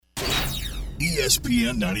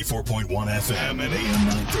ESPN 94.1 FM and AM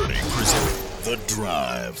 930 present The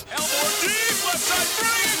Drive. Elmore deep, left side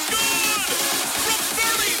three, it's good! From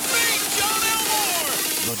 30 feet, John Elmore!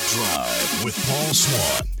 The Drive with Paul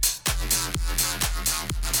Swann.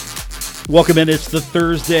 Welcome in. It's the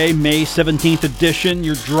Thursday, May 17th edition.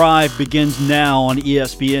 Your drive begins now on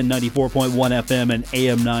ESPN 94.1 FM and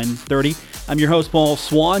AM 930. I'm your host, Paul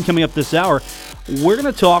Swann. Coming up this hour, we're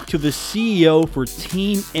going to talk to the CEO for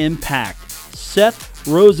Team Impact, Seth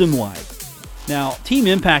Rosenweig. Now, Team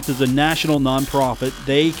Impact is a national nonprofit.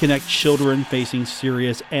 They connect children facing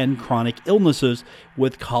serious and chronic illnesses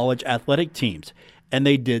with college athletic teams. And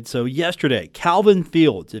they did so yesterday. Calvin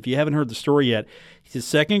Fields, if you haven't heard the story yet, he's a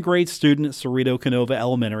second grade student at Cerrito Canova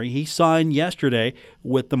Elementary. He signed yesterday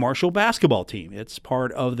with the Marshall basketball team. It's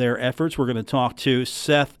part of their efforts. We're going to talk to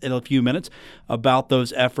Seth in a few minutes about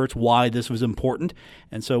those efforts, why this was important.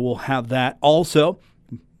 And so we'll have that. Also,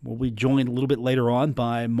 we'll be joined a little bit later on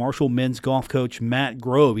by Marshall men's golf coach Matt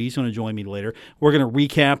Grove. He's going to join me later. We're going to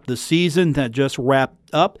recap the season that just wrapped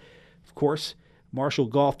up. Of course, Marshall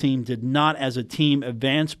golf team did not as a team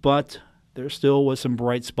advance, but there still was some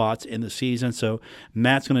bright spots in the season. So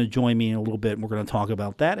Matt's going to join me in a little bit, and we're going to talk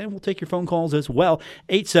about that, and we'll take your phone calls as well.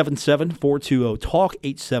 877-420-TALK,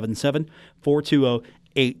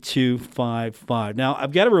 877-420-8255. Now,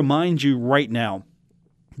 I've got to remind you right now,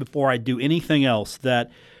 before I do anything else, that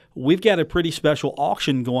we've got a pretty special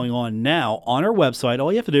auction going on now on our website.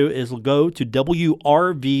 All you have to do is go to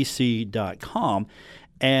WRVC.com,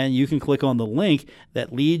 and you can click on the link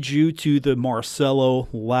that leads you to the Marcelo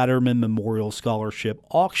Latterman Memorial Scholarship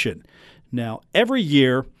Auction. Now, every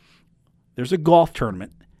year there's a golf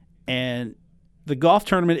tournament, and the golf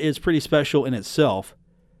tournament is pretty special in itself,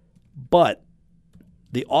 but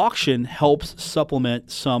the auction helps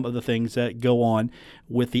supplement some of the things that go on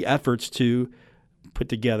with the efforts to put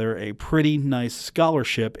together a pretty nice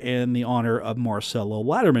scholarship in the honor of Marcelo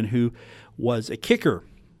Latterman, who was a kicker.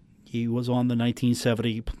 He was on the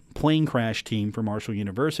 1970 plane crash team for Marshall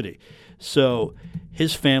University. So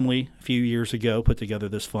his family a few years ago put together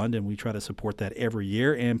this fund, and we try to support that every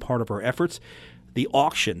year. And part of our efforts, the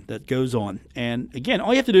auction that goes on. And again,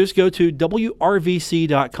 all you have to do is go to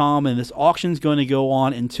WRVC.com, and this auction is going to go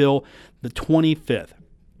on until the 25th.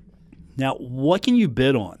 Now, what can you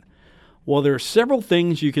bid on? Well, there are several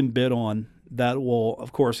things you can bid on that will,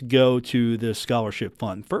 of course, go to this scholarship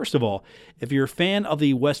fund. First of all, if you're a fan of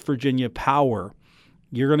the West Virginia Power,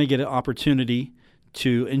 you're going to get an opportunity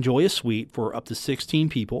to enjoy a suite for up to 16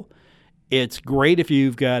 people. It's great if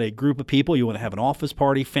you've got a group of people, you want to have an office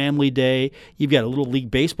party, family day, you've got a little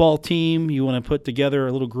league baseball team, you want to put together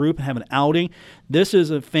a little group and have an outing. This is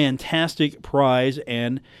a fantastic prize,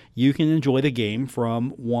 and you can enjoy the game from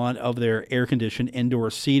one of their air-conditioned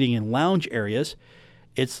indoor seating and lounge areas.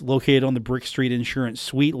 It's located on the Brick Street Insurance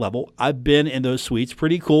Suite level. I've been in those suites.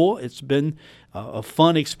 Pretty cool. It's been a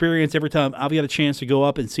fun experience every time I've got a chance to go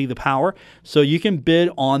up and see the Power. So you can bid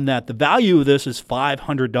on that. The value of this is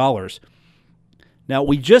 $500. Now,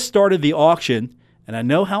 we just started the auction, and I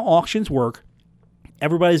know how auctions work.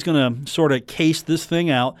 Everybody's going to sort of case this thing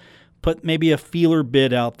out, put maybe a feeler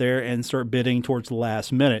bid out there, and start bidding towards the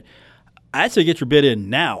last minute. I'd say get your bid in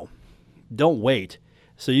now. Don't wait.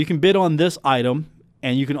 So you can bid on this item.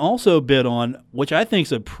 And you can also bid on, which I think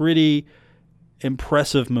is a pretty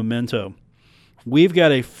impressive memento. We've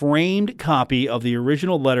got a framed copy of the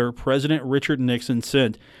original letter President Richard Nixon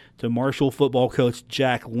sent to Marshall football coach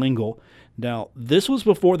Jack Lingle. Now, this was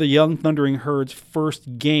before the Young Thundering Herd's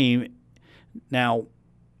first game. Now,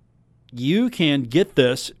 you can get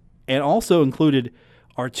this, and also included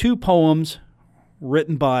are two poems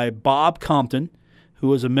written by Bob Compton, who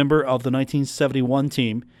was a member of the 1971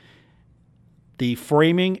 team. The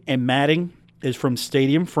framing and matting is from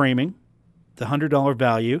Stadium Framing. It's a $100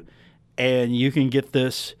 value, and you can get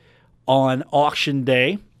this on auction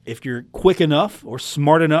day if you're quick enough or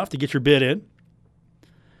smart enough to get your bid in.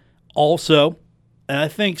 Also, and I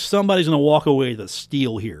think somebody's going to walk away with a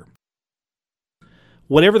steal here.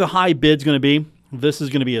 Whatever the high bid's going to be, this is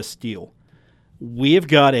going to be a steal. We have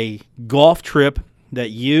got a golf trip that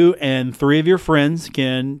you and 3 of your friends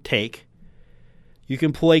can take. You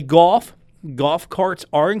can play golf. Golf carts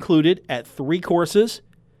are included at 3 courses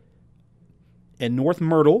in North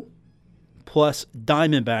Myrtle, plus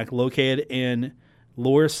Diamondback, located in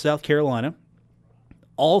Loris, South Carolina.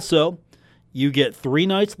 Also, you get 3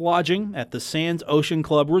 nights lodging at the Sands Ocean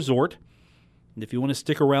Club Resort. And if you want to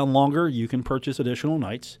stick around longer, you can purchase additional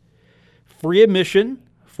nights. Free admission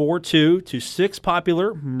for 2 to 6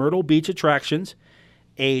 popular Myrtle Beach attractions.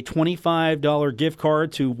 A $25 gift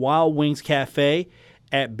card to Wild Wings Cafe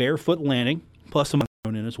at Barefoot Landing, plus some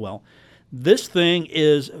thrown in as well. This thing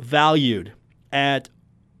is valued at,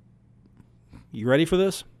 you ready for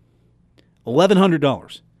this?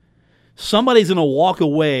 $1,100. Somebody's going to walk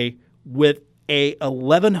away with a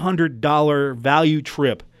 $1,100 value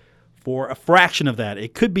trip for a fraction of that.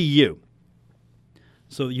 It could be you.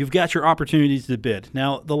 So you've got your opportunities to bid.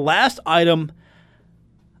 Now, the last item,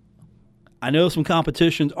 I know some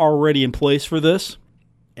competition's already in place for this,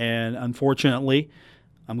 and unfortunately,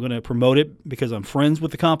 I'm going to promote it because I'm friends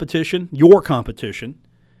with the competition, your competition.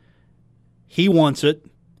 He wants it.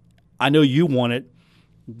 I know you want it.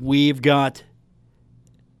 We've got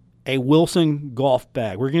a Wilson golf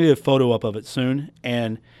bag. We're going to get a photo up of it soon,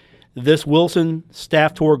 and this Wilson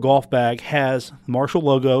Staff Tour golf bag has the Marshall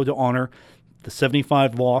logo to honor the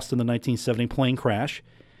 75 lost in the 1970 plane crash.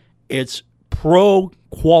 It's pro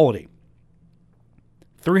quality.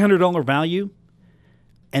 $300 value,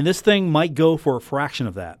 and this thing might go for a fraction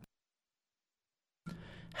of that.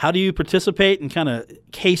 How do you participate and kind of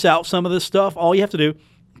case out some of this stuff? All you have to do,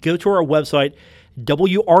 go to our website,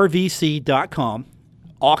 wrvc.com.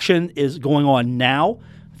 Auction is going on now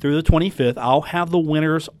through the 25th. I'll have the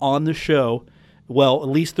winners on the show, well, at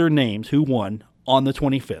least their names, who won, on the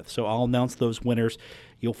 25th. So I'll announce those winners.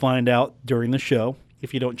 You'll find out during the show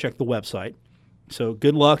if you don't check the website. So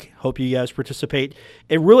good luck. Hope you guys participate.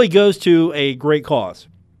 It really goes to a great cause.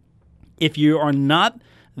 If you are not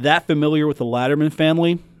that familiar with the Latterman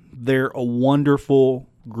family, they're a wonderful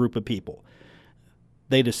group of people.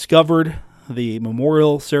 They discovered the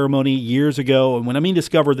memorial ceremony years ago. And when I mean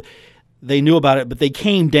discovered, they knew about it, but they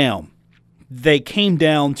came down. They came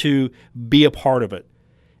down to be a part of it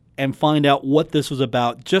and find out what this was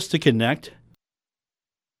about, just to connect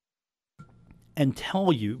and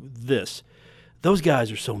tell you this. Those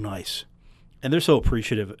guys are so nice, and they're so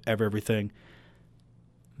appreciative of everything.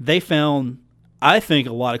 They found, I think,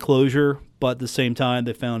 a lot of closure, but at the same time,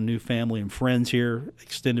 they found new family and friends here,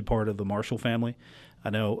 extended part of the Marshall family. I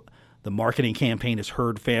know the marketing campaign is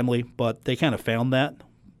Herd Family, but they kind of found that,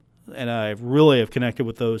 and I really have connected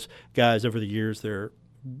with those guys over the years.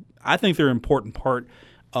 I think they're an important part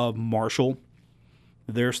of Marshall,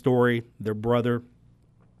 their story, their brother.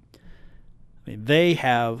 I mean, they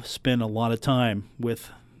have spent a lot of time with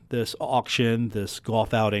this auction, this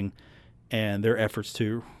golf outing, and their efforts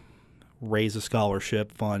to raise a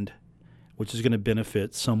scholarship fund, which is going to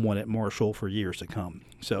benefit someone at Marshall for years to come.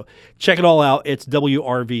 So check it all out. It's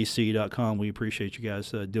wrvc.com. We appreciate you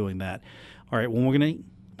guys doing that. All right, when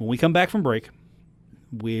we come back from break,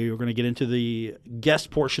 we are going to get into the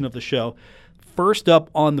guest portion of the show. First up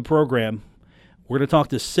on the program, we're going to talk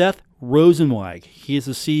to Seth Rosenweig. He is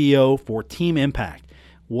the CEO for Team Impact.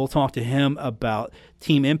 We'll talk to him about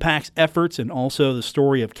Team Impact's efforts and also the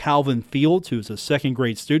story of Calvin Fields, who's a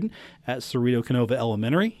second-grade student at Cerrito Canova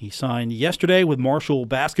Elementary. He signed yesterday with Marshall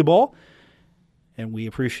Basketball, and we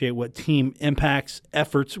appreciate what Team Impact's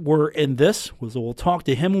efforts were in this. We'll talk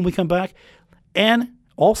to him when we come back, and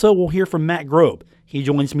also we'll hear from Matt Grobe. He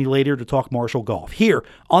joins me later to talk Marshall golf here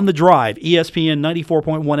on The Drive, ESPN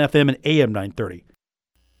 94.1 FM and AM 930.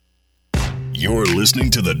 You're listening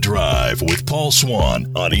to The Drive with Paul Swann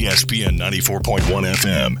on ESPN 94.1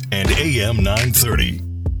 FM and AM 930.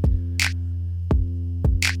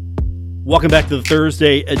 Welcome back to the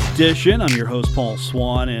Thursday edition. I'm your host, Paul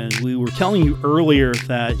Swann, and we were telling you earlier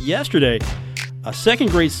that yesterday, a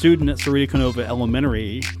second-grade student at Cerrito Canova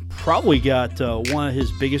Elementary probably got one of his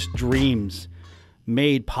biggest dreams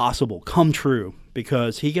made possible, come true,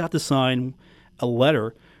 because he got to sign a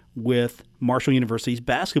letter with Marshall University's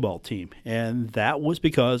basketball team, and that was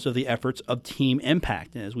because of the efforts of Team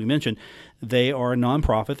Impact. And as we mentioned, they are a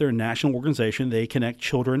nonprofit. They're a national organization. They connect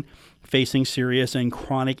children facing serious and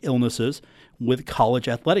chronic illnesses with college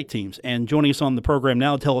athletic teams. And joining us on the program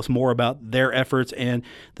now to tell us more about their efforts and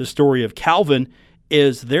the story of Calvin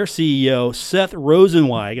is their CEO, Seth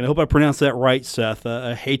Rosenweig. And I hope I pronounced that right, Seth.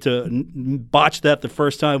 I hate to botch that the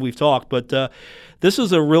first time we've talked, but this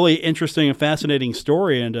is a really interesting and fascinating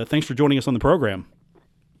story, and thanks for joining us on the program.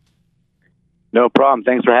 No problem.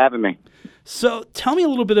 Thanks for having me. So tell me a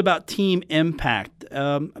little bit about Team Impact.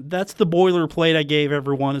 That's the boilerplate I gave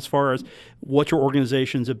everyone as far as what your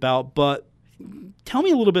organization's about, but tell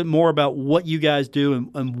me a little bit more about what you guys do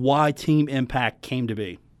and why Team Impact came to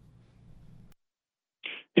be.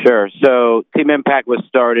 Sure. So Team Impact was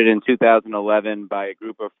started in 2011 by a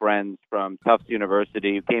group of friends from Tufts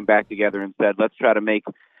University who came back together and said, let's try to make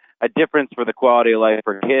a difference for the quality of life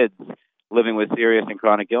for kids living with serious and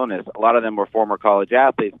chronic illness. A lot of them were former college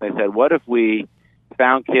athletes. They said, what if we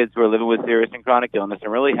found kids who are living with serious and chronic illness and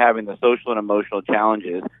really having the social and emotional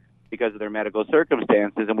challenges because of their medical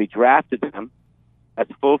circumstances, and we drafted them as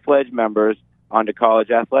full-fledged members onto college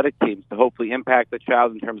athletic teams to hopefully impact the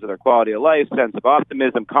child in terms of their quality of life, sense of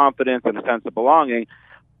optimism, confidence, and a sense of belonging,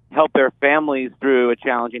 help their families through a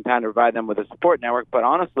challenging time to provide them with a support network, but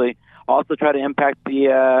honestly, also try to impact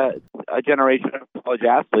a generation of college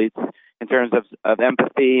athletes in terms of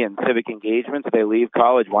empathy and civic engagement so they leave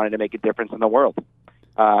college wanting to make a difference in the world.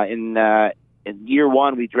 In year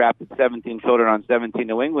one, we drafted 17 children on 17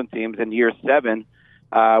 New England teams. In year 7,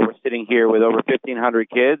 we're sitting here with over 1,500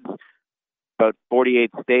 kids, about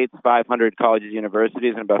 48 states, 500 colleges,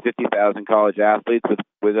 universities, and about 50,000 college athletes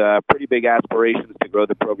with pretty big aspirations to grow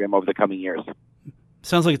the program over the coming years.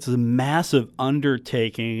 Sounds like it's a massive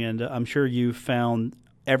undertaking, and I'm sure you found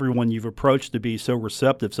everyone you've approached to be so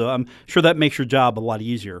receptive. So I'm sure that makes your job a lot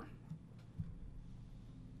easier.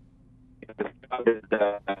 It's an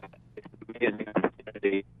amazing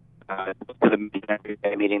opportunity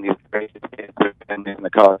to meeting these great kids and the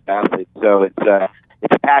college athletes. So it's a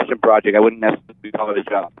passion project. I wouldn't necessarily call it a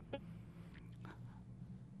job.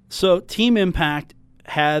 So Team Impact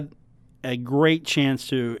had a great chance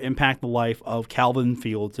to impact the life of Calvin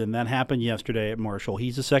Fields, and that happened yesterday at Marshall.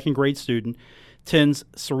 He's a second-grade student, attends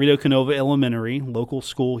Cerrito Canova Elementary, local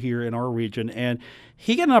school here in our region, and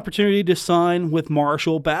he got an opportunity to sign with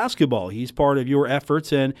Marshall basketball. He's part of your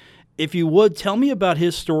efforts, and if you would, tell me about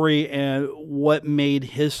his story and what made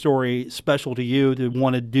his story special to you to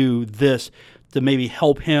want to do this to maybe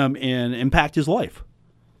help him and impact his life.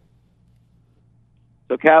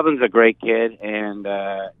 So Calvin's a great kid, and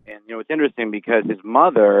it's interesting because his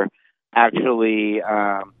mother actually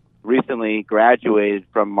recently graduated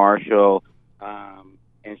from Marshall,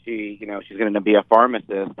 and she's going to be a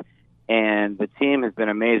pharmacist. And the team has been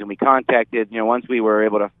amazing. We contacted, once we were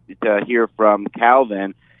able to hear from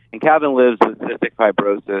Calvin, and Calvin lives with cystic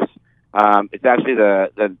fibrosis. It's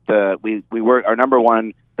actually we work, our number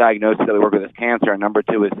one diagnosis that we work with is cancer. Our number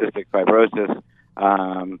 2 is cystic fibrosis.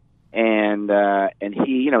 And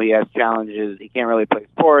he has challenges. He can't really play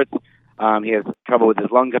sports. He has trouble with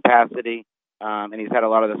his lung capacity, and he's had a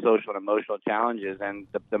lot of the social and emotional challenges. And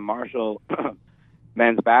the Marshall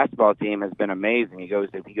men's basketball team has been amazing. He goes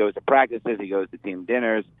to practices. He goes to team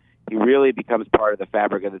dinners. He really becomes part of the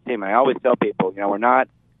fabric of the team. And I always tell people, we're not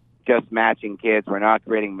just matching kids. We're not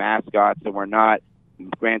creating mascots, and we're not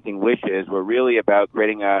granting wishes. We're really about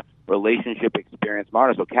creating a relationship experience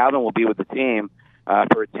model. So Calvin will be with the team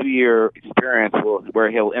for a 2-year experience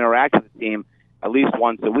where he'll interact with the team at least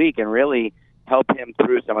once a week and really help him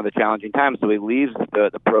through some of the challenging times. So he leaves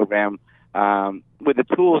the program with the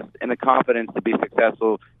tools and the confidence to be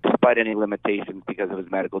successful despite any limitations because of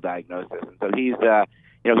his medical diagnosis. And so he's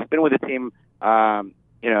been with the team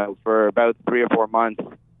for about 3 or 4 months,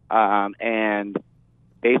 and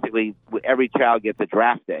basically every child gets a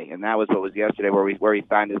draft day, and that was what was yesterday where he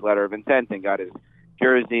signed his letter of intent and got his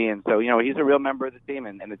jersey. And so he's a real member of the team,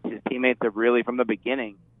 and his teammates have really from the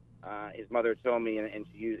beginning. His mother told me, and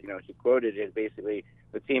she quoted it, basically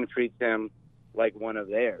the team treats him like one of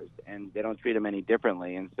theirs, and they don't treat him any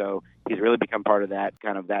differently. And so he's really become part of that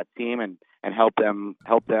team and help them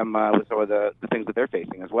with some of the things that they're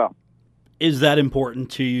facing as well. Is that important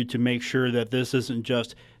to you to make sure that this isn't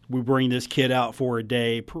just we bring this kid out for a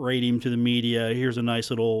day, parade him to the media, here's a nice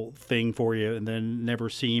little thing for you, and then never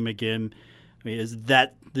see him again? I mean, is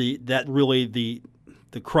that really the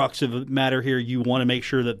crux of the matter here? You want to make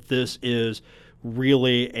sure that this is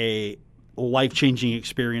really a life-changing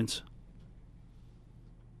experience?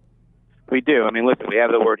 We do. I mean, listen, we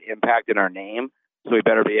have the word impact in our name, so we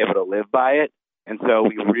better be able to live by it. And so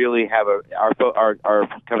we really have our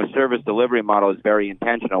kind of service delivery model is very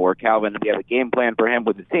intentional, where Calvin, we have a game plan for him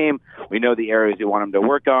with the team. We know the areas we want him to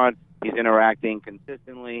work on. He's interacting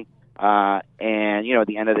consistently. And, at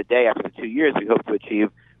the end of the day, after the 2 years, we hope to achieve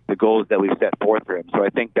the goals that we've set forth for him. So I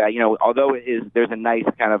think that, although there's a nice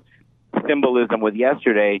kind of symbolism with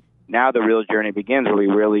yesterday, now the real journey begins where we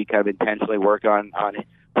really kind of intentionally work on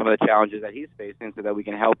some of the challenges that he's facing so that we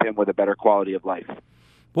can help him with a better quality of life.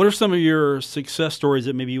 What are some of your success stories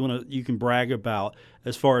that maybe you can brag about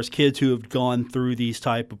as far as kids who have gone through these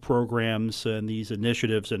type of programs and these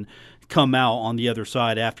initiatives and come out on the other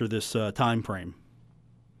side after this time frame?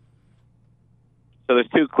 So there's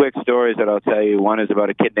 2 quick stories that I'll tell you. One is about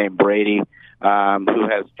a kid named Brady who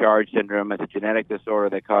has Charge syndrome. It's a genetic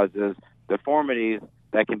disorder that causes deformities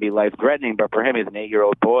that can be life-threatening. But for him, he's an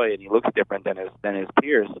 8-year-old boy, and he looks different than his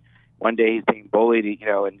peers. One day he's being bullied,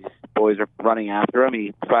 and these boys are running after him.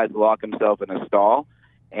 He tries to lock himself in a stall,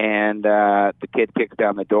 and the kid kicks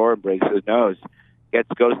down the door and breaks his nose.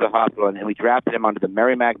 Goes to the hospital, and we drafted him onto the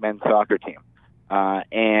Merrimack men's soccer team.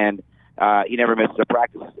 And he never misses a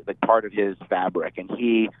practice. It's like part of his fabric. And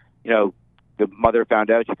he, the mother found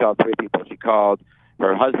out. She called 3 people. She called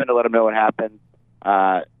her husband to let him know what happened,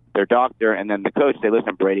 their doctor, and then the coach. Say,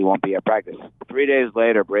 listen, Brady won't be at practice. 3 days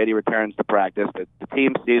later, Brady returns to practice. The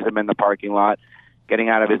team sees him in the parking lot, getting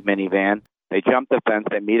out of his minivan. They jump the fence.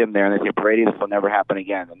 They meet him there, and they say, Brady, this will never happen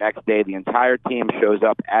again. The next day, the entire team shows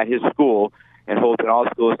up at his school and holds an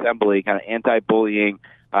all-school assembly, kind of anti-bullying,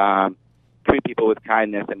 treat people with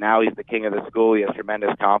kindness, and now he's the king of the school. He has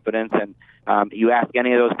tremendous confidence, and you ask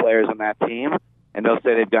any of those players on that team, and they'll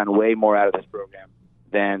say they've gotten way more out of this program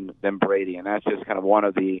than Brady, and that's just kind of one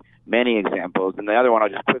of the many examples. And the other one I'll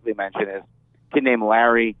just quickly mention is a kid named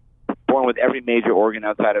Larry, born with every major organ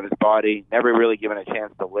outside of his body, never really given a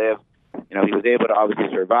chance to live. He was able to obviously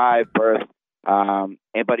survive birth,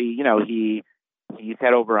 but he's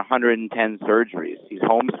had over 110 surgeries. He's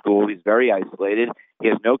homeschooled. He's very isolated. He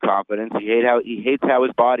has no confidence. He hates how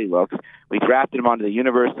his body looks. We drafted him onto the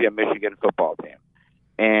University of Michigan football team.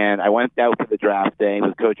 And I went out to the draft day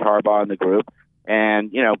with Coach Harbaugh in the group.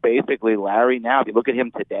 And, basically Larry now, if you look at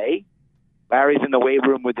him today, Larry's in the weight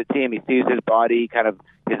room with the team. He sees his body, kind of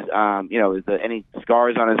his, any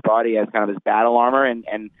scars on his body as kind of his battle armor.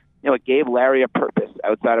 And it gave Larry a purpose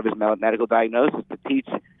outside of his medical diagnosis to teach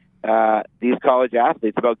these college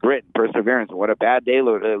athletes about grit and perseverance and what a bad day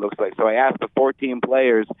looks like. So I asked the 14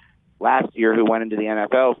 players last year who went into the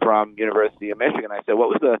NFL from University of Michigan. I said, what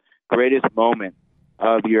was the greatest moment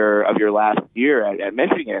of your last year at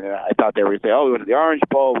Michigan? And I thought they were going to say, we went to the Orange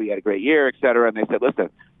Bowl, we had a great year, et cetera. And they said, listen,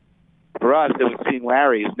 for us, it was seeing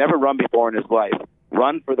Larry, who's never run before in his life,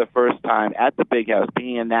 run for the first time at the Big House,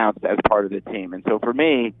 being announced as part of the team. And so for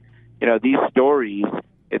me, these stories,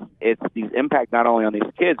 it's these impact not only on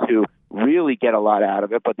these kids who really get a lot out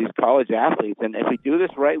of it, but these college athletes. And if we do this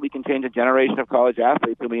right, we can change a generation of college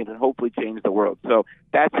athletes, and we can hopefully change the world. So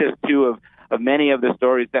that's just two of many of the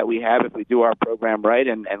stories that we have if we do our program right.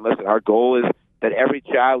 And listen, our goal is that every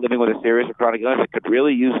child living with a serious or chronic illness that could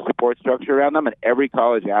really use a support structure around them, and every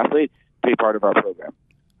college athlete be part of our program.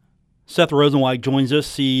 Seth Rosenweig joins us,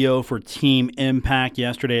 CEO for Team Impact.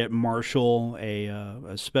 Yesterday at Marshall,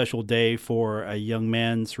 a special day for a young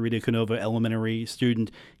man, Sarita Canova Elementary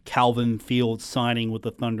student Calvin Fields signing with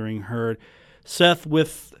the Thundering Herd. Seth,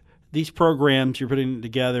 with these programs you're putting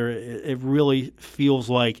together, it really feels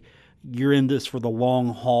like you're in this for the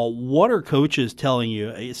long haul. What are coaches telling you?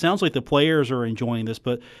 It sounds like the players are enjoying this,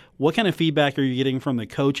 but what kind of feedback are you getting from the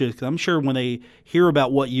coaches? 'Cause I'm sure when they hear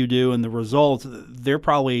about what you do and the results, they're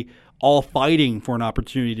probably all fighting for an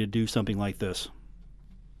opportunity to do something like this.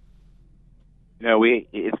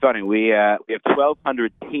 It's funny. We have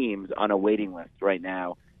 1,200 teams on a waiting list right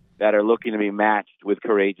now that are looking to be matched with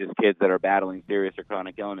courageous kids that are battling serious or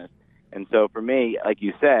chronic illness. And so for me, like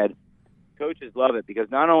you said, coaches love it because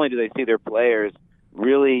not only do they see their players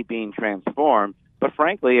really being transformed, but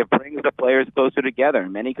frankly, it brings the players closer together.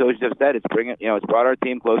 Many coaches have said it's brought our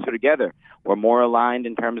team closer together. We're more aligned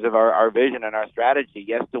in terms of our vision and our strategy.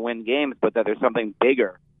 Yes, to win games, but that there's something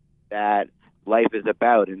bigger that life is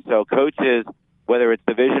about. And so coaches, whether it's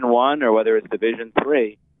Division I or whether it's Division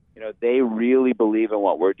III, they really believe in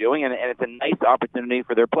what we're doing, and it's a nice opportunity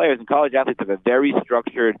for their players. And college athletes have a very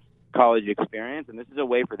structured college experience, and this is a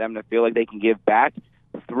way for them to feel like they can give back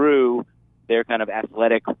through their kind of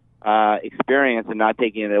athletic experience and not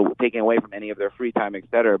taking away from any of their free time, et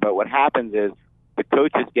cetera. But what happens is the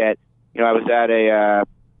coaches get, I was at a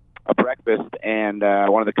breakfast and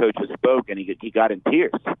one of the coaches spoke and he got in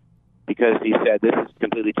tears because he said, this has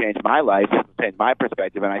completely changed my life, this has changed my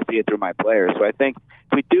perspective, and I see it through my players. So I think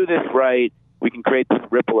if we do this right, we can create this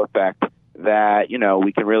ripple effect that,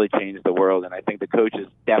 we can really change the world. And I think the coaches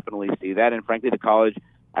definitely see that. And frankly, the college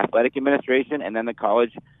athletic administration and then the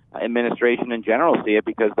college administration in general see it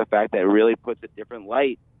because the fact that it really puts a different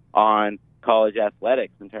light on college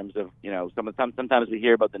athletics in terms of, sometimes we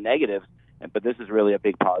hear about the negatives, but this is really a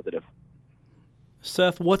big positive.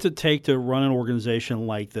 Seth, what's it take to run an organization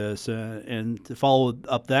like this? And to follow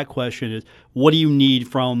up that question is, what do you need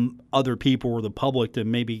from other people or the public to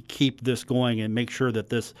maybe keep this going and make sure that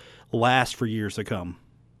this lasts for years to come?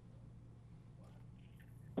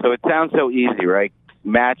 So it sounds so easy, right?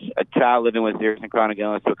 Match a child living with serious and chronic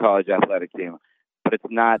illness to a college athletic team. But it's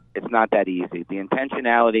not that easy. The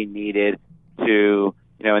intentionality needed to,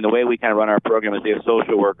 and the way we kind of run our program is we have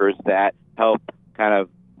social workers that help kind of,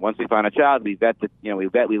 once we find a child, we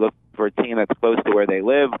look for a team that's close to where they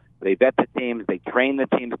live. They vet the teams, they train the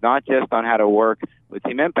teams not just on how to work with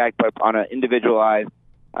Team Impact, but on an individualized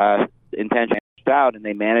intention child, and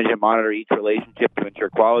they manage and monitor each relationship to ensure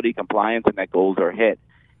quality, compliance, and that goals are hit.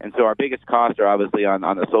 And so our biggest costs are obviously on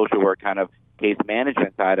the social work kind of case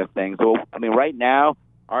management side of things. So, right now,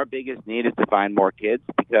 our biggest need is to find more kids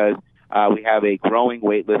because We have a growing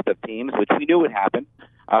wait list of teams, which we knew would happen.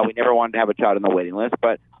 We never wanted to have a child on the waiting list,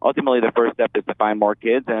 but ultimately the first step is to find more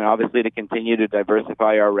kids and obviously to continue to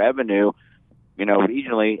diversify our revenue,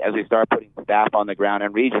 regionally as we start putting staff on the ground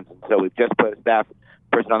in regions. And so we've just put a staff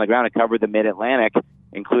person on the ground to cover the Mid-Atlantic,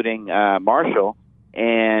 including Marshall.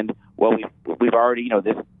 And we've already,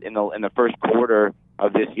 this in the first quarter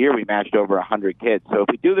of this year, we matched over 100 kids. So if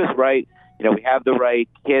we do this right, we have the right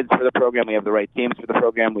kids for the program, we have the right teams for the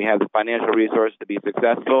program, we have the financial resources to be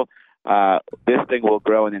successful. This thing will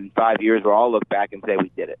grow, and in 5 years, we'll all look back and say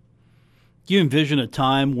we did it. Do you envision a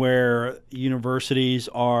time where universities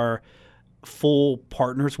are full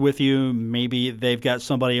partners with you? Maybe they've got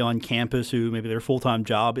somebody on campus who maybe their full-time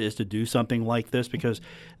job is to do something like this, because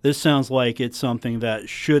this sounds like it's something that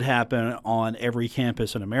should happen on every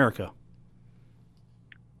campus in America.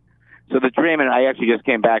 So the dream, and I actually just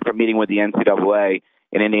came back from meeting with the NCAA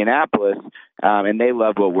in Indianapolis, and they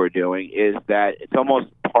love what we're doing, is that it's almost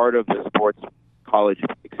part of the sports college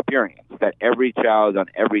experience, that every child on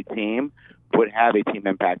every team would have a team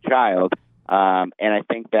impact child. And I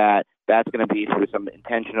think that that's going to be through some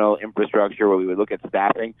intentional infrastructure where we would look at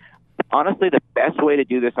staffing. Honestly, the best way to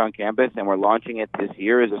do this on campus, and we're launching it this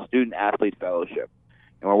year, is a student-athlete fellowship.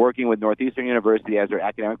 And we're working with Northeastern University as their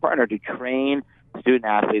academic partner to train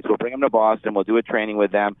student-athletes. We'll bring them to Boston. We'll do a training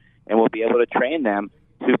with them, and we'll be able to train them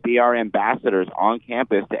to be our ambassadors on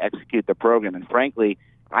campus to execute the program. And frankly,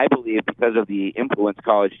 I believe because of the influence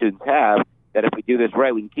college students have, that if we do this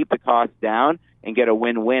right, we can keep the costs down and get a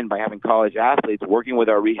win-win by having college athletes working with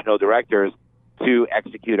our regional directors to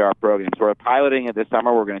execute our program. So we're piloting it this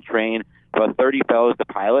summer. We're going to train about 30 fellows to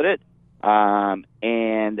pilot it, and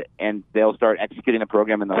they'll start executing the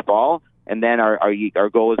program in the fall. And then our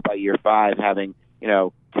goal is by year 5 having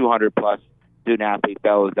 200+ student-athlete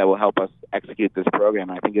fellows that will help us execute this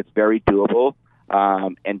program. I think it's very doable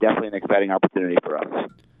and definitely an exciting opportunity for us.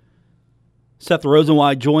 Seth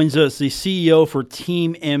Rosenweig joins us, the CEO for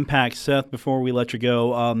Team Impact. Seth, before we let you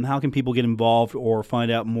go, how can people get involved or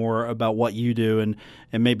find out more about what you do and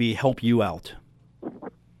maybe help you out?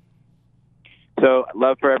 So I'd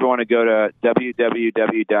love for everyone to go to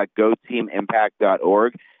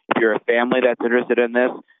www.goteamimpact.org. If you're a family that's interested in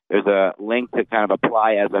this, there's a link to kind of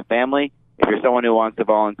apply as a family. If you're someone who wants to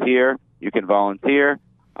volunteer, you can volunteer.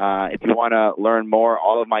 If you want to learn more,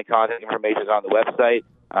 all of my contact information is on the website.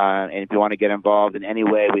 And if you want to get involved in any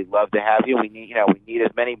way, we'd love to have you. We need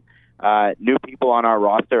as many new people on our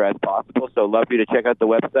roster as possible. So love for you to check out the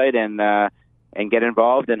website and get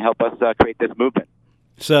involved and help us create this movement.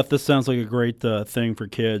 Seth, this sounds like a great thing for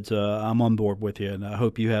kids. I'm on board with you, and I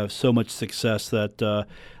hope you have so much success that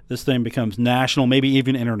this thing becomes national, maybe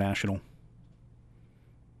even international.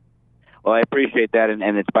 Well, I appreciate that,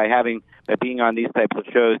 and it's by being on these types of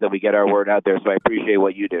shows that we get our word out there, so I appreciate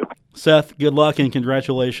what you do. Seth, good luck and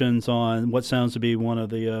congratulations on what sounds to be one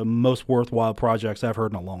of the most worthwhile projects I've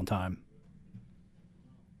heard in a long time.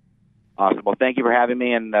 Awesome. Well, thank you for having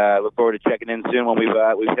me, and look forward to checking in soon when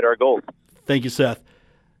we've hit our goals. Thank you, Seth.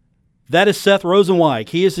 That is Seth Rosenweig.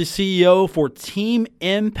 He is the CEO for Team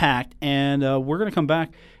Impact, and we're going to come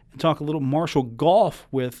back and talk a little Marshall golf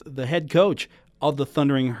with the head coach of the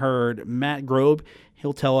Thundering Herd, Matt Grobe.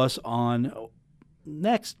 He'll tell us on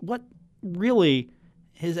next what really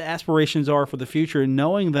his aspirations are for the future,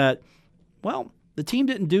 knowing that, well, the team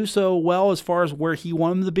didn't do so well as far as where he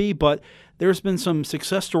wanted them to be, but there's been some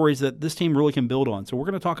success stories that this team really can build on. So we're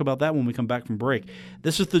going to talk about that when we come back from break.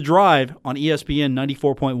 This is The Drive on ESPN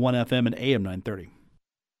 94.1 FM and AM 930.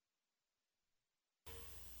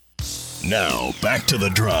 Now, back to The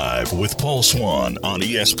Drive with Paul Swann on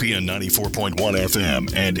ESPN 94.1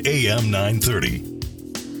 FM and AM 930.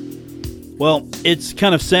 Well, it's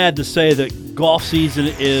kind of sad to say that golf season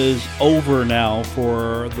is over now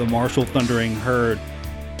for the Marshall Thundering Herd,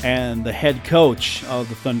 and the head coach of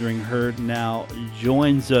the Thundering Herd now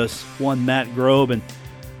joins us, one Matt Grobe. And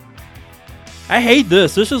I hate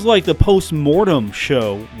this. This is like the post-mortem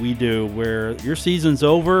show we do where your season's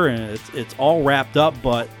over and it's all wrapped up,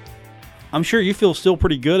 but I'm sure you feel still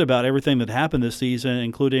pretty good about everything that happened this season,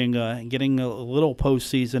 including getting a little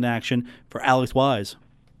postseason action for Alex Wise.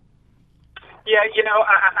 Yeah,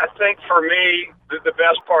 I think for me, the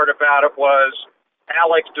best part about it was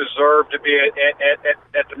Alex deserved to be at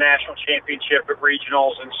the national championship at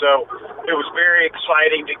regionals, and so it was very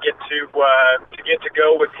exciting to get to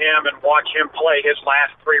go with him and watch him play his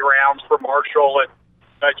last 3 rounds for Marshall, and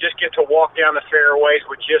just get to walk down the fairways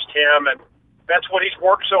with just him. And that's what he's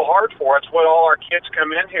worked so hard for. It's what all our kids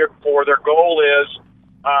come in here for. Their goal is,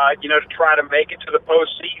 to try to make it to the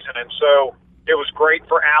postseason. And so it was great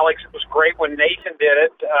for Alex. It was great when Nathan did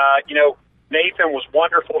it. Nathan was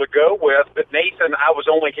wonderful to go with, but Nathan, I was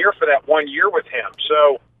only here for that 1 year with him.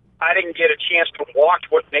 So I didn't get a chance to watch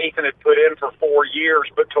what Nathan had put in for 4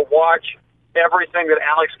 years, but to watch everything that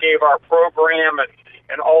Alex gave our program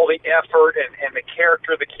and all the effort and the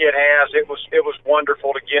character the kid has, it was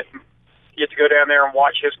wonderful to get to go down there and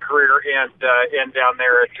watch his career end down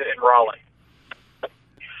there in Raleigh.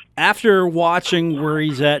 After watching where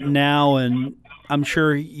he's at now, and I'm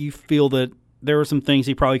sure you feel that there were some things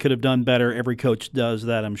he probably could have done better. Every coach does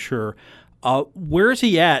that, I'm sure. Where is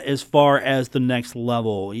he at as far as the next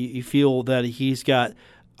level? You feel that he's got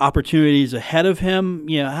opportunities ahead of him?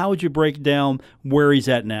 How would you break down where he's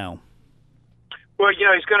at now? Well,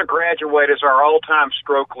 he's going to graduate as our all-time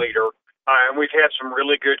stroke leader, and we've had some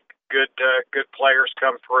really good players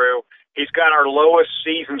come through. He's got our lowest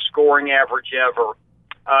season scoring average ever.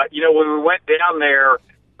 When we went down there,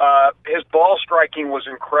 his ball striking was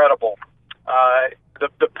incredible. The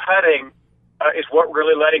putting is what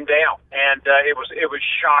really let him down, and it was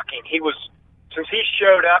shocking. Since he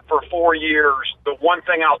showed up for 4 years, the one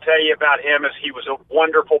thing I'll tell you about him is he was a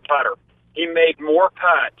wonderful putter. He made more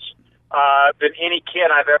putts than any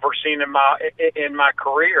kid I've ever seen in my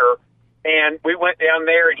career. And we went down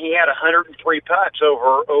there, and he had 103 putts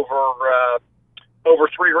over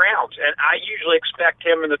 3 rounds. And I usually expect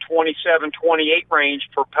him in the 27, 28 range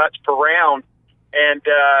for putts per round. And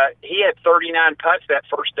he had 39 putts that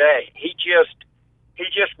first day. He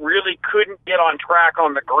just really couldn't get on track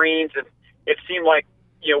on the greens, and it seemed like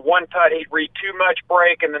one putt he'd read too much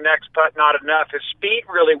break, and the next putt not enough. His speed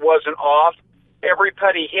really wasn't off. Every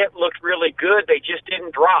putt he hit looked really good. They just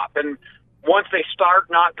didn't drop, and once they start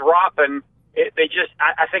not dropping,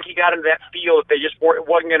 I think he got into that feel that it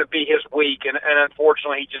wasn't going to be his week, and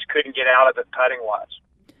unfortunately he just couldn't get out of it putting-wise.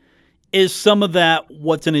 Is some of that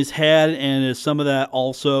what's in his head, and is some of that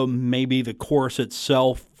also maybe the course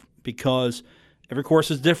itself? Because every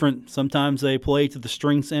course is different. Sometimes they play to the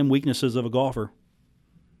strengths and weaknesses of a golfer.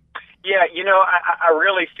 Yeah, I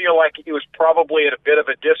really feel like he was probably at a bit of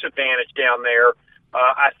a disadvantage down there.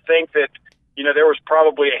 I think that, there was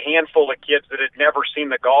probably a handful of kids that had never seen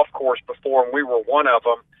the golf course before, and we were one of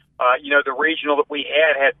them. The regional that we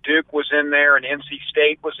had Duke was in there, and NC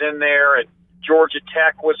State was in there, and Georgia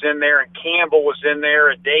Tech was in there, and Campbell was in there,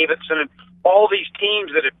 and Davidson, and all these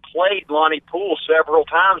teams that had played Lonnie Poole several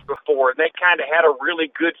times before, and they kind of had a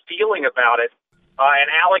really good feeling about it. And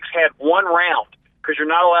Alex had one round, because you're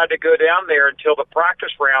not allowed to go down there until the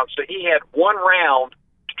practice round, so he had one round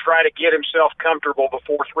to try to get himself comfortable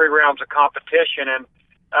before 3 rounds of competition, and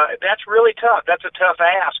that's really tough. That's a tough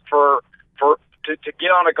ask to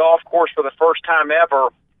get on a golf course for the first time ever,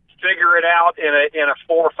 figure it out in a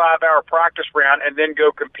 4 or 5 hour practice round, and then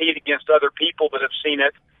go compete against other people that have seen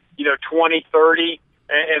it, 20, 30,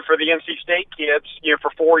 and for the NC State kids,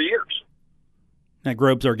 for 4 years. Matt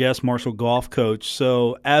Grobe's our guest, Marshall golf coach.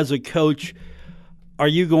 So as a coach, are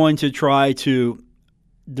you going to try to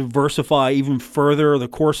diversify even further the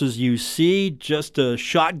courses you see, just to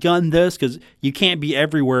shotgun this? Because you can't be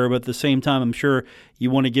everywhere, but at the same time, I'm sure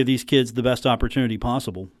you want to give these kids the best opportunity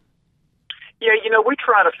possible. Yeah, we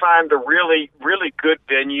try to find the really, really good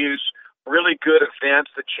venues, really good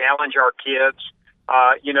events that challenge our kids.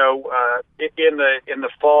 In the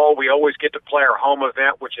fall, we always get to play our home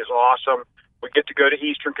event, which is awesome. We get to go to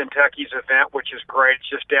Eastern Kentucky's event, which is great. It's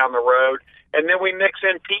just down the road. And then we mix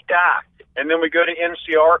in Pete Dye. And then we go to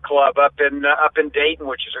NCR Club up in Dayton,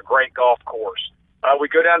 which is a great golf course. We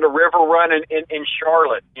go down to River Run in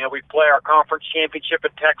Charlotte. We play our conference championship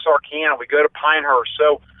at Texarkana. We go to Pinehurst.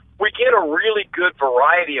 So we get a really good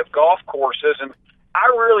variety of golf courses. And I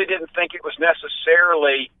really didn't think it was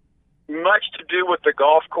necessarily much to do with the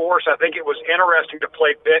golf course. I think it was interesting to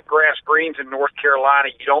play bent grass greens in North Carolina.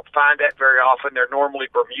 You don't find that very often. They're normally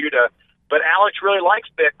Bermuda. But Alex really likes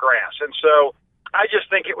bent grass. And so I just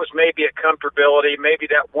think it was maybe a comfortability. Maybe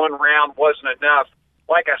that one round wasn't enough.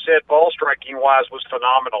 Like I said, ball striking-wise was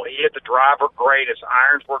phenomenal. He hit the driver great. His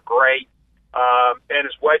irons were great. And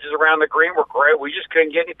his wedges around the green were great. We just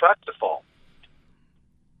couldn't get any putts to fall.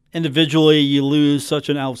 Individually, you lose such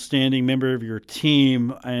an outstanding member of your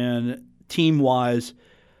team, and team-wise,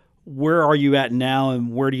 where are you at now,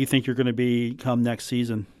 and where do you think you're going to be come next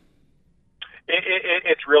season?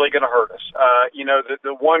 It's really going to hurt us.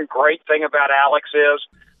 The one great thing about Alex is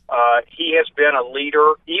he has been a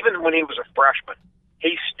leader even when he was a freshman.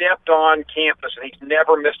 He stepped on campus, and he's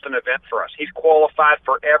never missed an event for us. He's qualified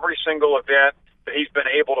for every single event that he's been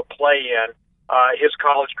able to play in his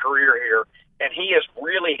college career here. And he has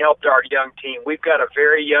really helped our young team. We've got a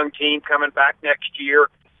very young team coming back next year.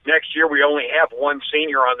 Next year, we only have one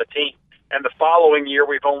senior on the team. and the following year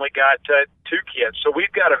we've only got 2 kids. So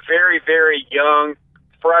we've got a very, very young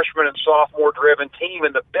freshman and sophomore driven team,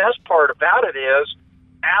 and the best part about it is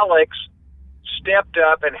Alex stepped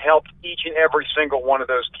up and helped each and every single one of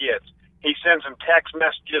those kids. He sends them text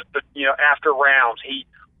messages, but after rounds, he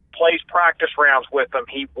plays practice rounds with them.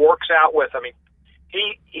 He works out with them.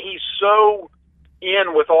 He's so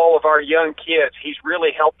in with all of our young kids. He's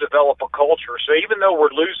really helped develop a culture. So even though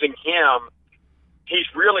we're losing him, he's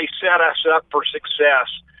really set us up for success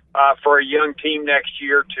for a young team next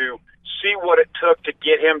year to see what it took to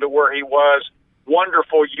get him to where he was.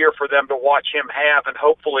 Wonderful year for them to watch him have, and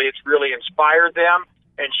hopefully it's really inspired them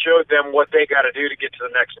and showed them what they got to do to get to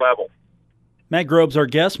the next level. Matt Grobe's our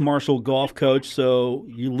guest, Marshall golf coach. So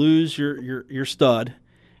you lose your stud,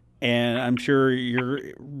 and I'm sure you're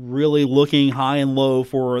really looking high and low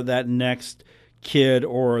for that next kid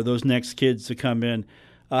or those next kids to come in.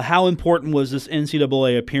 How important was this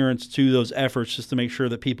NCAA appearance to those efforts, just to make sure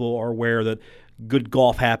that people are aware that good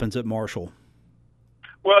golf happens at Marshall?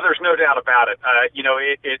 Well, there's no doubt about it.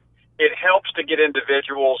 It helps to get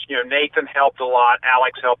individuals. Nathan helped a lot,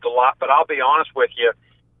 Alex helped a lot, but I'll be honest with you,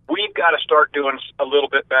 we've got to start doing a little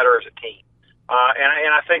bit better as a team,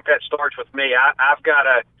 and I think that starts with me. I've got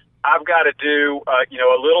to do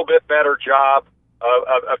a little bit better job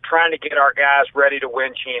of trying to get our guys ready to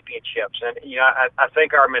win championships. And I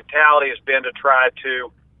think our mentality has been to try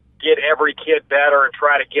to get every kid better and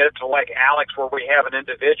try to get it to like Alex, where we have an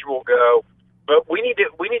individual go. But we need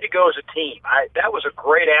to go as a team. That was a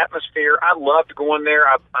great atmosphere. I loved going there.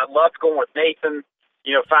 I loved going with Nathan.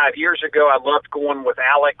 5 years ago, I loved going with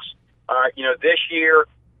Alex. This year,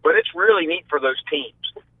 but it's really neat for those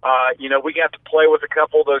teams. We got to play with a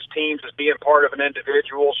couple of those teams as being part of an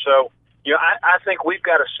individual. So, I think we've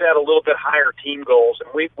got to set a little bit higher team goals, and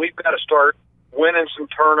we've got to start winning some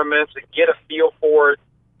tournaments and get a feel for it.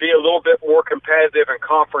 Be a little bit more competitive in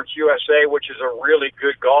Conference USA, which is a really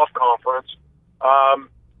good golf conference.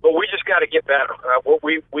 But we just got to get better.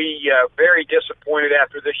 We very disappointed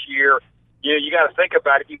after this year. You got to think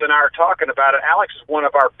about it. You and I are talking about it. Alex is one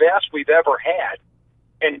of our best we've ever had.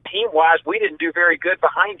 And team-wise, we didn't do very good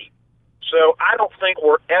behind him. So I don't think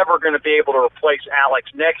we're ever going to be able to replace Alex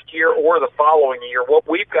next year or the following year. What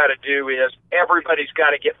we've got to do is everybody's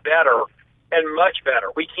got to get better and much better.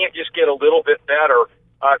 We can't just get a little bit better,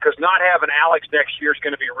 because not having Alex next year is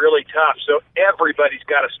going to be really tough. So everybody's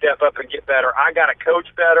got to step up and get better. I got to coach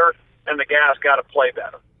better, and the guys got to play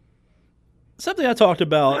better. Something I talked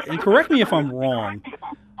about, and correct me if I'm wrong,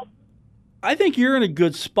 I think you're in a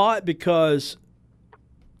good spot because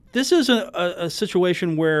this isn't a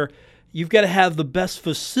situation where you've got to have the best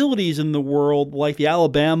facilities in the world like the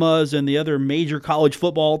Alabamas and the other major college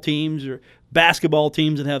football teams or basketball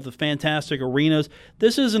teams that have the fantastic arenas.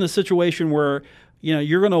 This isn't a situation where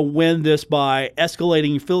you're going to win this by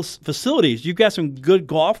escalating facilities. You've got some good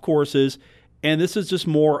golf courses, and this is just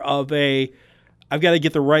more of I've got to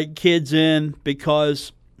get the right kids in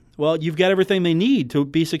because, you've got everything they need to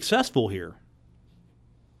be successful here.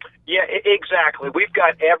 Yeah, exactly. We've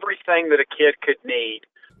got everything that a kid could need.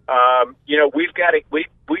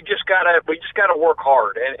 We just got to work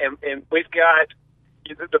hard, and we've got.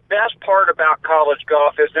 The best part about college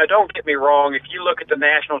golf is, now don't get me wrong, if you look at the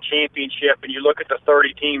national championship and you look at the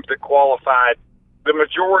 30 teams that qualified, the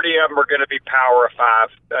majority of them are going to be Power of 5,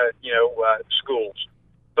 schools.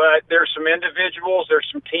 But there's some individuals, there's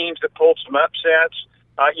some teams that pulled some upsets.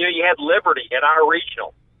 You had Liberty at our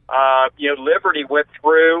regional. Liberty went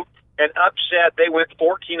through and upset. They went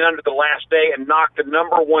 14 under the last day and knocked the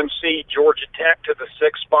number 1 seed, Georgia Tech, to the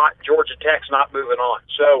 6th spot. Georgia Tech's not moving on.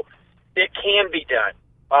 So it can be done.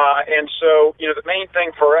 And so, the main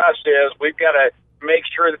thing for us is we've got to make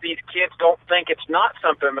sure that these kids don't think it's not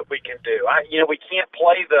something that we can do. We can't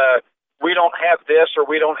play we don't have this or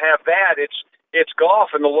we don't have that. It's golf,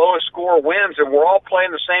 and the lowest score wins, and we're all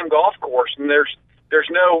playing the same golf course, and there's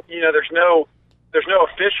no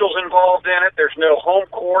officials involved in it. There's no home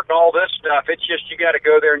court and all this stuff. It's just you got to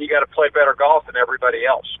go there and you got to play better golf than everybody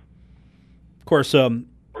else. Of course,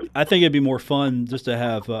 I think it'd be more fun just to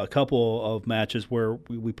have a couple of matches where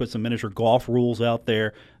we put some miniature golf rules out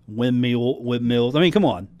there, windmills. I mean, come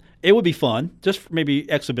on. It would be fun, just maybe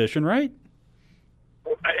exhibition, right?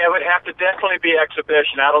 It would have to definitely be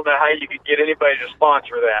exhibition. I don't know how you could get anybody to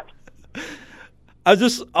sponsor that. I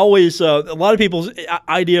just always a lot of people's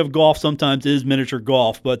idea of golf sometimes is miniature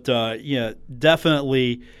golf, but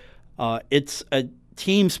definitely it's a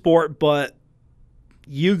team sport, but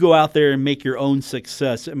you go out there and make your own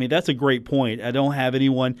success. I mean, that's a great point. I don't have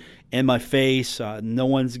anyone in my face. No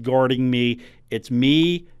one's guarding me. It's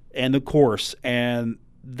me and the course, and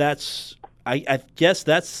that's I guess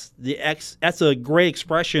that's a great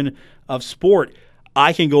expression of sport.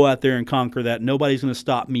 I can go out there and conquer that. Nobody's going to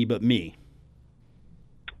stop me but me.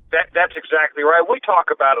 That's exactly right. We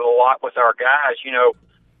talk about it a lot with our guys. You know,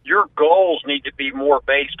 your goals need to be more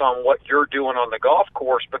based on what you're doing on the golf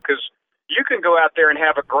course, because you can go out there and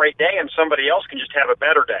have a great day and somebody else can just have a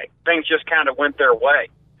better day. Things just kind of went their way.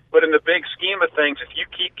 But in the big scheme of things, if you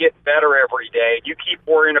keep getting better every day, you keep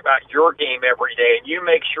worrying about your game every day, and you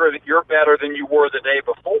make sure that you're better than you were the day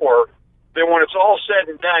before, then when it's all said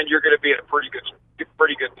and done, you're going to be in a pretty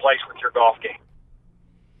good place with your golf game.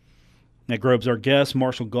 Matt Grobe's our guest,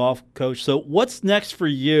 Marshall golf coach. So what's next for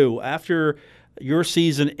you after your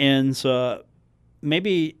season ends?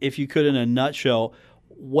 Maybe if you could, in a nutshell,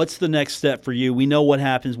 what's the next step for you? We know what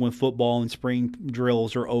happens when football and spring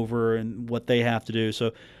drills are over and what they have to do.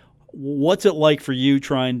 So what's it like for you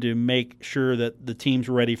trying to make sure that the team's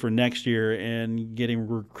ready for next year and getting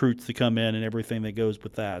recruits to come in and everything that goes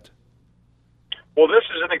with that? Well, this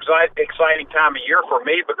is an exciting time of year for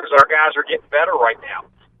me because our guys are getting better right now.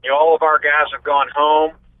 You know, all of our guys have gone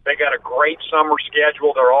home. They got a great summer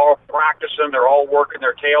schedule. They're all practicing. They're all working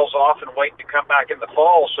their tails off and waiting to come back in the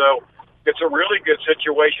fall. So it's a really good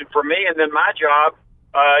situation for me. And then my job,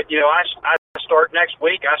 I start next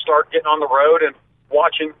week. I start getting on the road and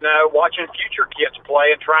watching future kids play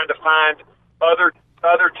and trying to find other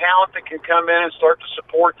talent that can come in and start to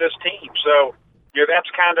support this team. So, you know, that's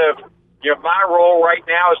kind of, you know, my role right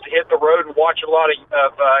now is to hit the road and watch a lot of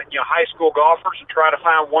high school golfers and try to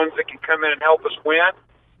find ones that can come in and help us win.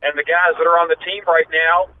 And the guys that are on the team right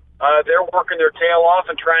now, they're working their tail off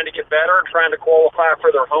and trying to get better and trying to qualify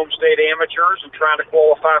for their home state amateurs and trying to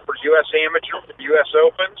qualify for U.S. amateurs and U.S.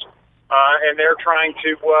 Opens. And they're trying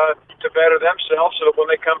to better themselves so that when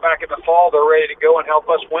they come back in the fall, they're ready to go and help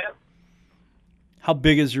us win. How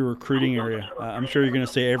big is your recruiting area? I'm sure you're going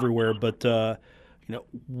to say everywhere, but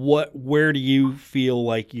where do you feel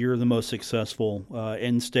like you're the most successful?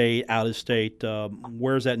 In-state, out-of-state?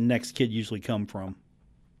 Where's that next kid usually come from?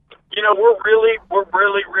 You know, we're really.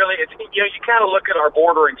 You kind of look at our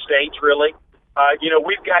bordering states, really.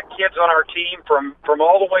 We've got kids on our team from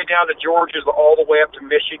all the way down to Georgia, all the way up to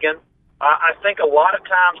Michigan. I think a lot of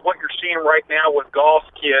times what you're seeing right now with golf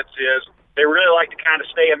kids is they really like to kind of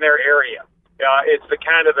stay in their area. It's the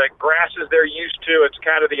kind of the grasses they're used to. It's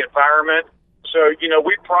kind of the environment. So,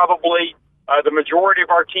 we probably, the majority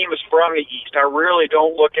of our team is from the East. I really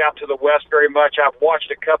don't look out to the West very much. I've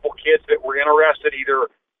watched a couple kids that were interested, either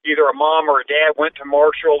a mom or a dad went to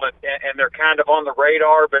Marshall and they're kind of on the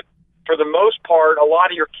radar. But for the most part, a lot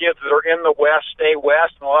of your kids that are in the West stay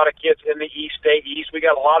West, and a lot of kids in the East stay East. We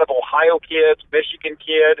got a lot of Ohio kids, Michigan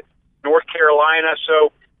kid, North Carolina. So,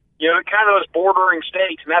 kind of those bordering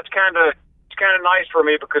states, and it's kind of nice for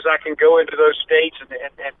me because I can go into those states and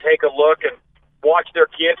take a look and watch their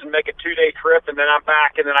kids and make a 2-day trip, and then I'm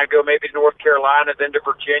back, and then I go maybe to North Carolina, then to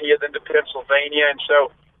Virginia, then to Pennsylvania, and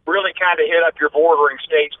so really kind of hit up your bordering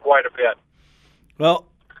states quite a bit. Well,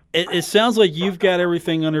 it sounds like you've got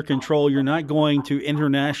everything under control. You're not going to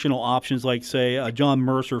international options like, say, John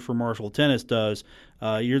Mercer for Marshall Tennis does.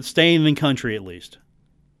 You're staying in the country at least.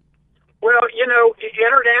 Well,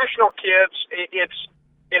 international kids,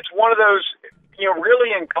 it's one of those,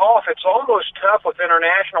 really in golf, it's almost tough with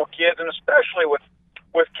international kids, and especially with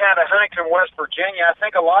kind of Huntington, West Virginia. I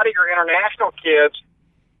think a lot of your international kids,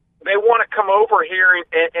 they want to come over here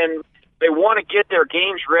and they want to get their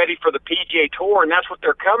games ready for the PGA Tour, and that's what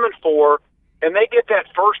they're coming for. And they get that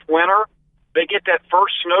first winter, they get that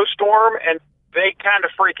first snowstorm, and they kind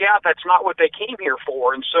of freak out. That's not what they came here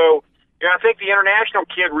for. And so, I think the international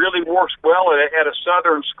kid really works well at a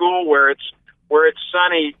southern school where it's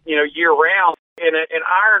sunny, year round. In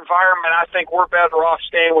our environment, I think we're better off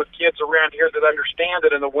staying with kids around here that understand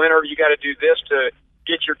that in the winter you got to do this to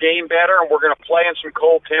get your game better, and we're going to play in some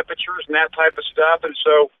cold temperatures and that type of stuff. And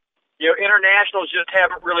so, internationals just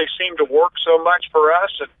haven't really seemed to work so much for us.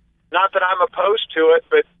 And not that I'm opposed to it,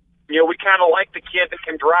 but, we kind of like the kid that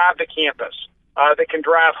can drive to campus, that can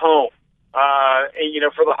drive home,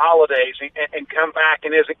 for the holidays and come back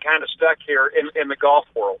and isn't kind of stuck here in the golf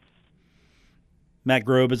world. Matt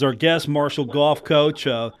Grobe is our guest, Marshall golf coach.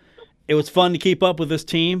 It was fun to keep up with this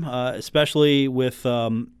team, especially with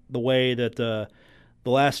the way that the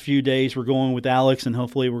last few days we're going with Alex, and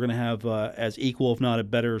hopefully we're going to have as equal, if not a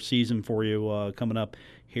better season for you coming up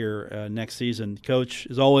here next season. Coach,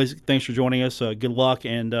 as always, thanks for joining us. Good luck,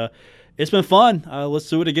 and it's been fun. Let's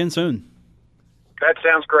do it again soon. That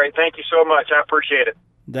sounds great. Thank you so much. I appreciate it.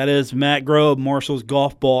 That is Matt Grobe, Marshall's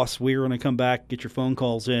golf boss. We're going to come back, get your phone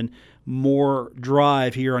calls in. More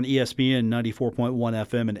Drive here on ESPN 94.1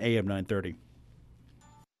 FM and AM 930.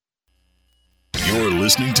 You're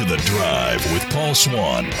listening to The Drive with Paul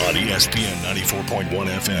Swann on ESPN 94.1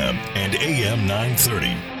 FM and AM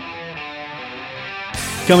 930.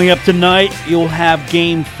 Coming up tonight, you'll have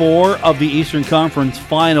Game 4 of the Eastern Conference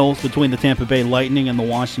Finals between the Tampa Bay Lightning and the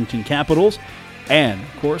Washington Capitals. And,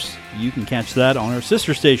 of course, you can catch that on our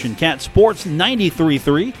sister station, Cat Sports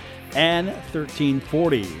 93.3 and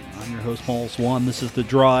 1340. I'm your host, Paul Swann. This is The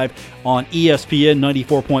Drive on ESPN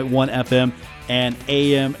 94.1 FM and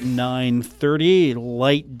AM 930.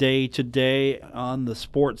 Light day today on the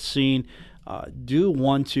sports scene. Do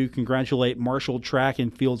want to congratulate Marshall track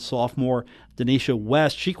and field sophomore Denisha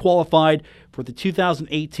West. She qualified for the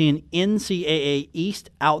 2018 NCAA East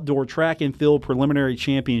Outdoor Track and Field Preliminary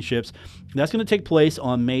Championships. That's going to take place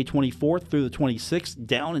on May 24th through the 26th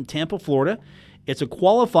down in Tampa, Florida. It's a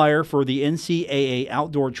qualifier for the NCAA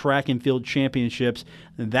Outdoor Track and Field Championships.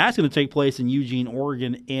 And that's going to take place in Eugene,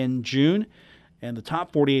 Oregon in June. And the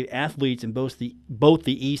top 48 athletes in both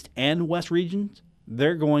the East and West regions,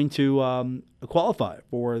 they're going to qualify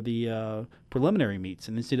for the preliminary meets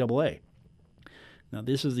in NCAA. Now,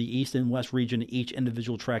 this is the East and West region, each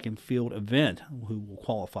individual track and field event who will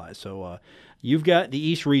qualify. So you've got the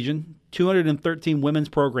East region, 213 women's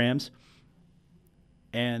programs.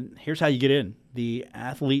 And here's how you get in. The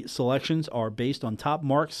athlete selections are based on top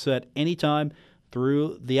marks set anytime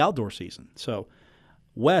through the outdoor season. So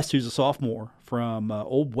West, who's a sophomore from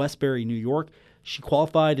Old Westbury, New York, she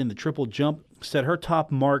qualified in the triple jump, set her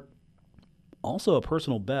top mark, also a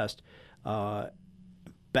personal best,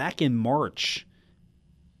 back in March,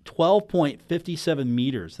 12.57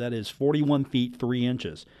 meters. That is 41 feet 3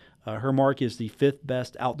 inches. Her mark is the 5th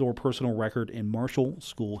best outdoor personal record in Marshall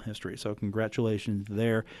school history. So congratulations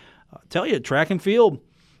there. Tell you, track and field,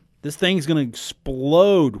 this thing's going to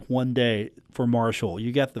explode one day for Marshall.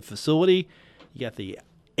 You got the facility, you got the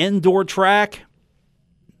indoor track.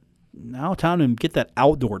 Now time to get that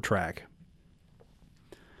outdoor track.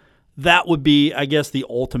 That would be, I guess, the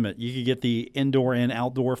ultimate. You could get the indoor and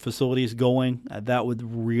outdoor facilities going. That would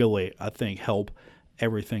really, I think, help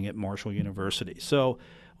everything at Marshall University. So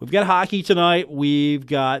we've got hockey tonight. We've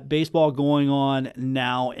got baseball going on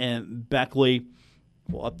now in Beckley.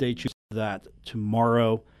 We'll update you on that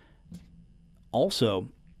tomorrow. Also,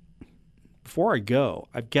 before I go,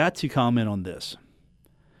 I've got to comment on this.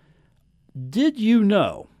 Did you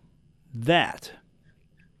know that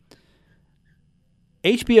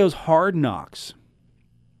HBO's Hard Knocks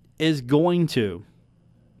is going to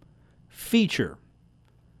feature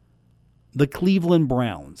the Cleveland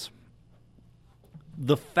Browns,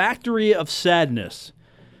 the Factory of Sadness?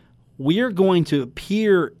 We are going to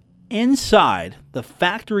appear inside the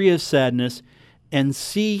Factory of Sadness and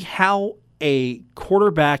see how a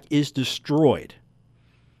quarterback is destroyed.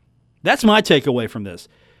 That's my takeaway from this.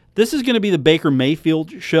 This is going to be the Baker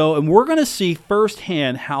Mayfield show, and we're going to see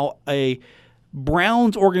firsthand how a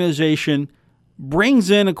Browns organization brings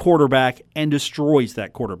in a quarterback and destroys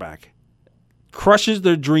that quarterback, crushes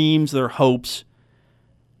their dreams, their hopes,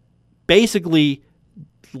 basically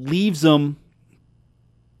leaves them,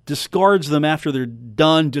 discards them after they're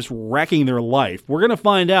done just wrecking their life. We're going to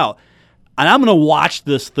find out, and I'm going to watch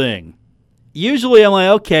this thing. Usually I'm like,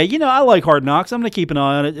 okay, I like Hard Knocks. I'm going to keep an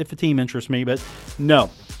eye on it if a team interests me, but no.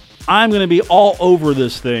 I'm going to be all over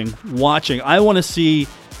this thing watching. I want to see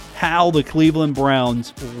how the Cleveland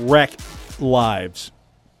Browns wreck lives.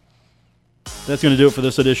 That's going to do it for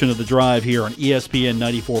this edition of The Drive here on ESPN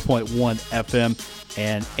 94.1 FM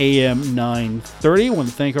and AM 930. I want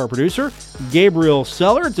to thank our producer, Gabriel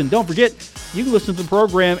Sellards. And don't forget, you can listen to the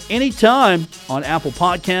program anytime on Apple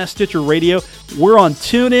Podcasts, Stitcher Radio. We're on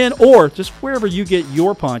TuneIn or just wherever you get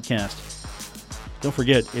your podcast. Don't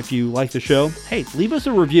forget, if you like the show, hey, leave us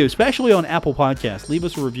a review, especially on Apple Podcasts. Leave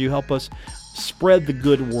us a review. Help us spread the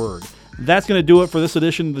good word. That's going to do it for this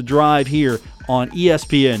edition of The Drive here on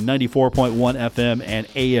ESPN 94.1 FM and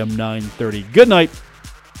AM 930. Good night.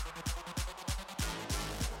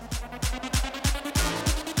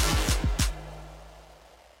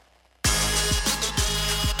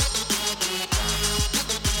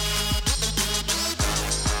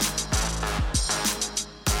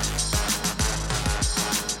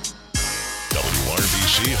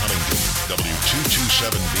 Huntington,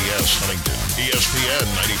 W227BS Huntington, ESPN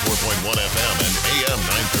 94.1 FM and AM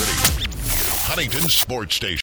 930. Huntington Sports Station.